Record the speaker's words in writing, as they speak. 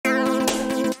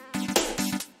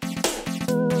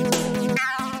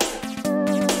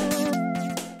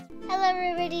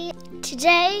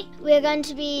We are going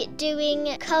to be doing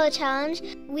color challenge.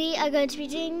 We are going to be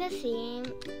doing the theme.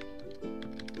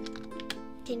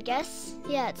 Can you guess?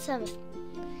 Yeah, it's summer.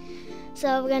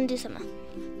 So we're going to do summer.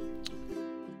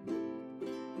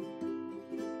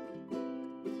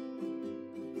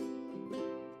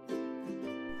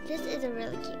 This is a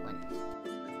really cute one.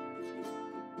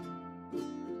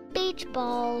 Beach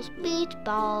balls, beach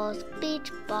balls,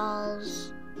 beach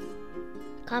balls.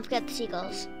 Can't forget the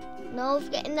seagulls. No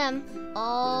forgetting them.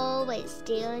 Always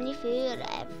stealing your food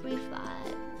every 5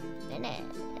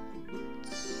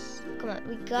 minutes. Come on,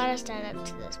 we gotta stand up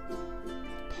to this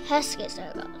pesky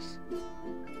seagulls.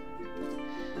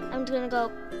 I'm gonna go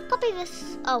copy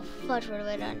this. Oh, fudge, what have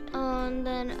I done? And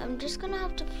then I'm just gonna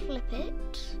have to flip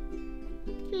it.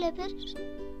 Flip it.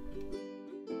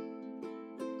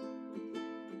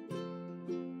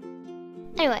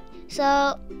 Anyway,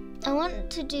 so I want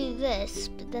to do this,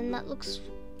 but then that looks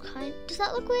does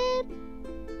that look weird?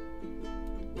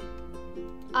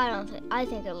 I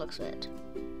think it looks weird.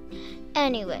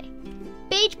 Anyway,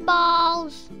 beach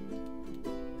balls.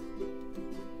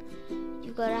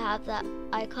 You gotta have that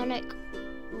iconic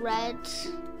red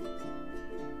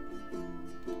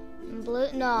and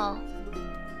blue. No,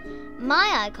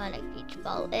 my iconic beach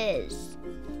ball is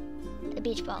a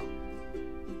beach ball.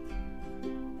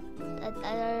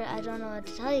 I don't know what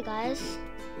to tell you guys.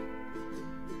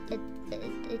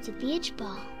 It's a beach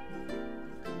ball.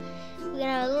 We're gonna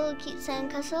have a little cute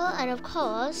sandcastle, and of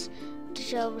course, to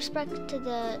show respect to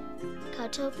the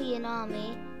Cowtopian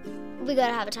army, we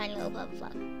gotta have a tiny little purple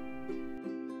flag.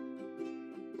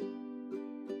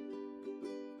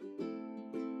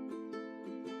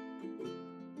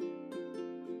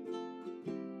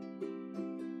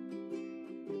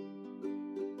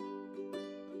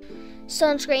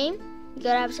 Sunscreen. You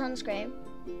gotta have sunscreen.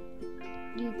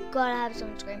 You gotta have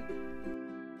sunscreen.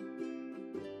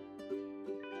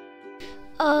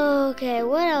 Okay,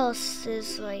 what else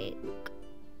is like?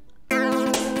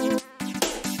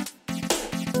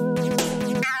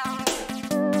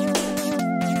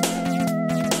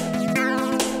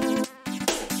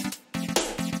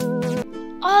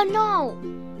 Oh no!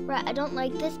 Right, I don't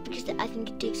like this because I think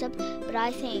it takes up, but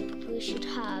I think we should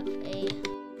have a...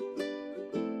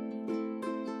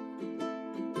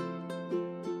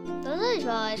 Those are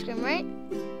all ice cream, right?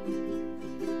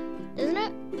 Isn't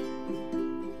it?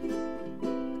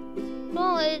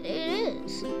 No, it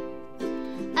is.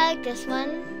 I like this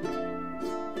one.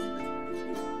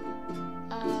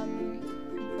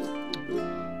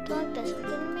 Don't like this. I'm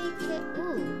gonna make it.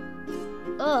 Ooh.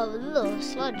 Oh, a little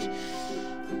sludge.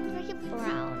 Make it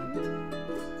brown.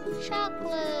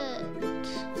 Chocolate.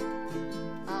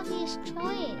 Obvious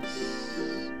choice.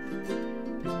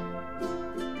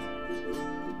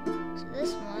 So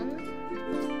this one.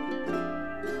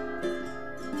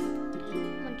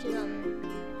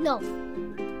 No.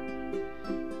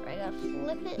 I gotta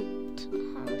flip it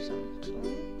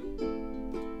horizontally.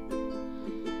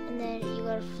 And then you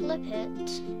gotta flip it.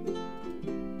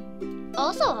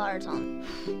 Also horizontal.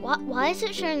 Why is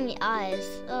it showing the eyes?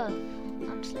 Ugh,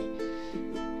 honestly.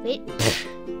 Wait.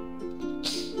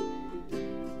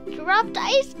 Dropped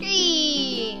ice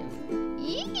cream!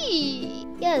 Yee!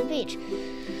 Yeah, the beach.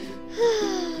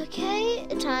 Okay,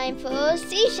 time for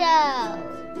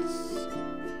seashells.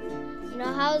 You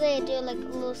know how they do like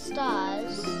little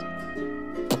stars?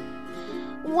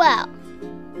 Well,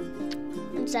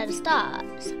 instead of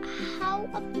stars, how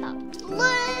about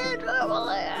glitters?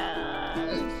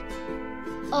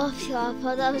 Oh, I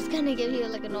thought that was gonna give you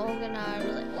like an organ I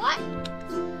was like, what?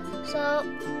 So,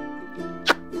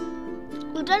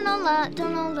 we've done all that,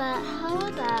 How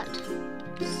about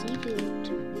seafood?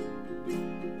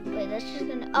 Wait, that's just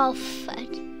gonna, oh,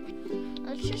 fudge.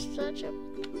 That's just such a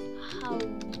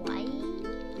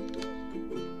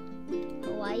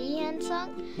Hawaiian song?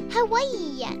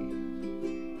 Hawaiian!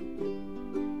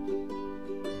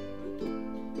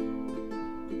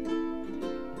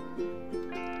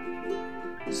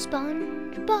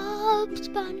 SpongeBob,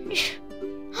 Sponge.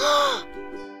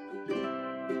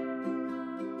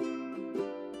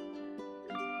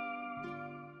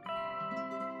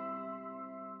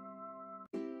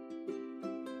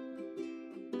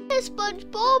 Hey,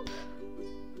 SpongeBob.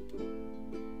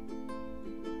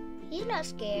 He's not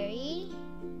scary.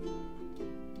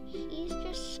 He's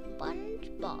just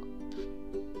SpongeBob.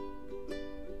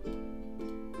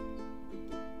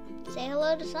 Say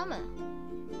hello to Summer.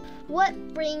 What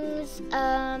brings,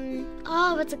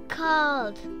 what's it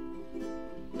called?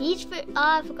 Beach for,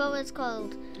 I forgot what it's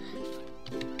called.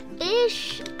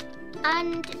 Fish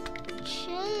and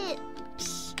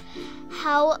chips.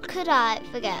 How could I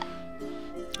forget?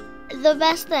 The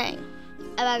best thing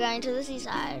about going to the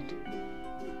seaside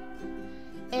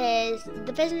is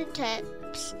the fish and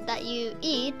chips that you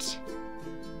eat,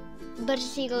 but a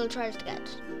seagull tries to get.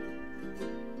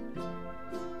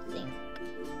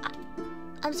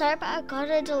 I'm sorry, but I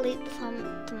gotta delete the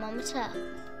thermometer.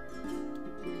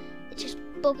 It's just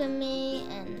bugging me,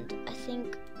 and I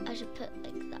think I should put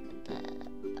like that there.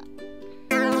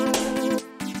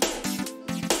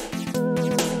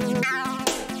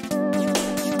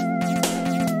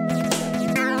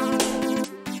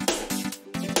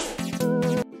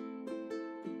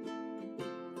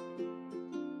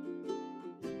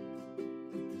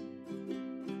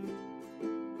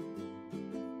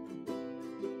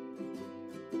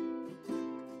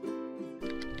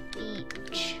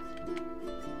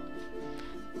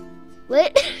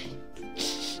 What?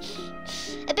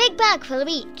 A big bag for the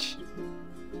beach.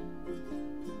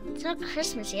 It's not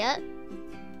Christmas yet.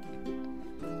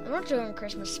 I'm not doing a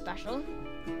Christmas special.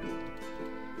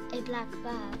 A black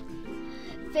bag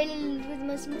filled with the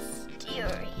most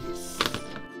mysterious.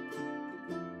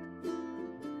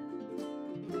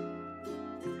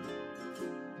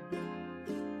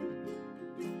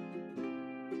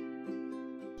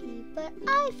 But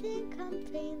I think I'm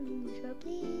feeling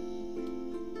miserably.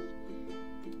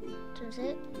 Does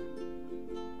it?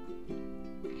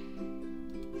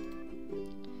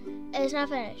 It's not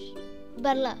finished.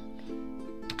 But look.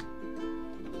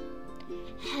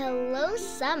 Hello,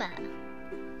 summer.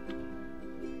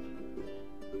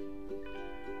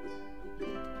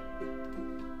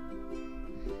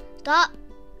 Stop.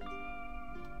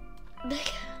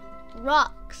 Big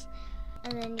rocks.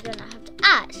 And then you're gonna have to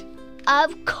add,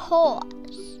 of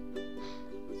course,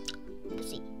 the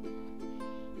sea.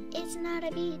 It's not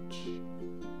a beach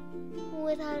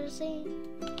without a sea.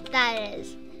 That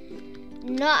is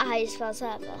not how you spell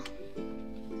surfer.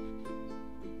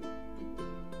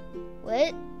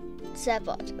 What?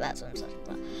 Surfboard. That's what I'm talking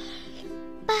about.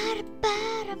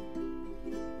 Ba-da-ba-da.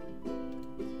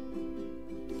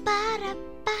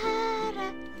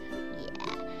 Ba-da-ba-da.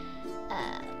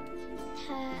 Yeah.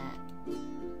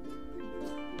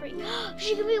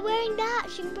 She could be wearing that.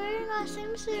 She could be wearing our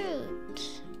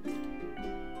swimsuit.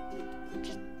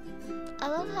 I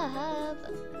love her hair,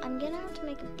 but I'm gonna have to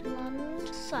make a blonde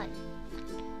sun.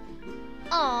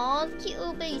 Aw, cute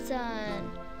little baby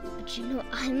sun. But you know what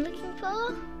I'm looking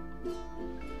for?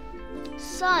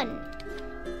 Sun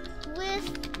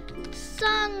with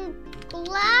sunglasses.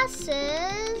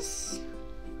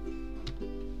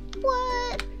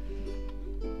 What?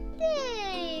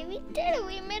 Yay, we did it.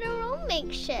 We made our own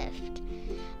makeshift.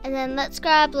 And then let's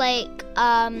grab like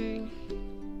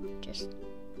just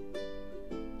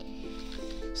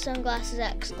sunglasses,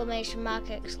 exclamation mark,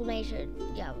 exclamation,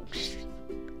 yeah.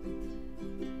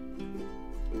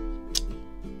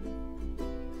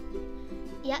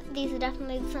 Yeah, these are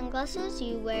definitely the sunglasses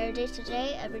you wear day to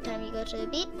day every time you go to the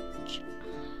beach.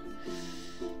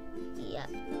 Yeah.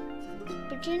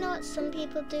 But do you know what some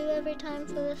people do every time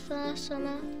for the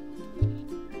summer?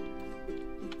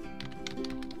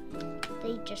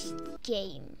 They just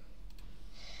game.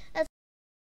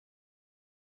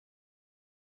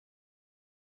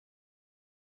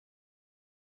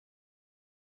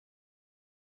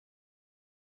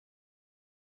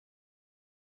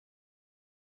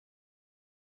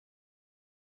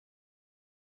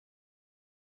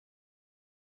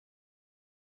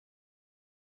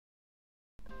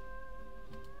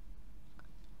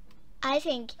 I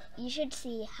think you should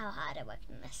see how hard I worked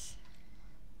on this.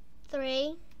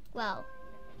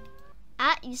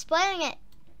 You're spoiling it.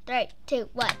 3, 2,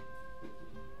 1.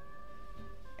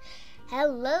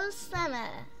 Hello,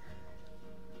 summer.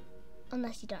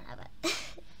 Unless you don't have it.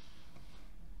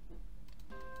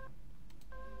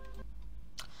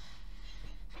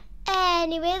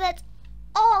 Anyway, that's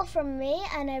all from me,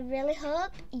 and I really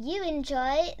hope you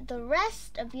enjoy the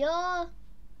rest of your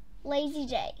lazy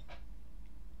day.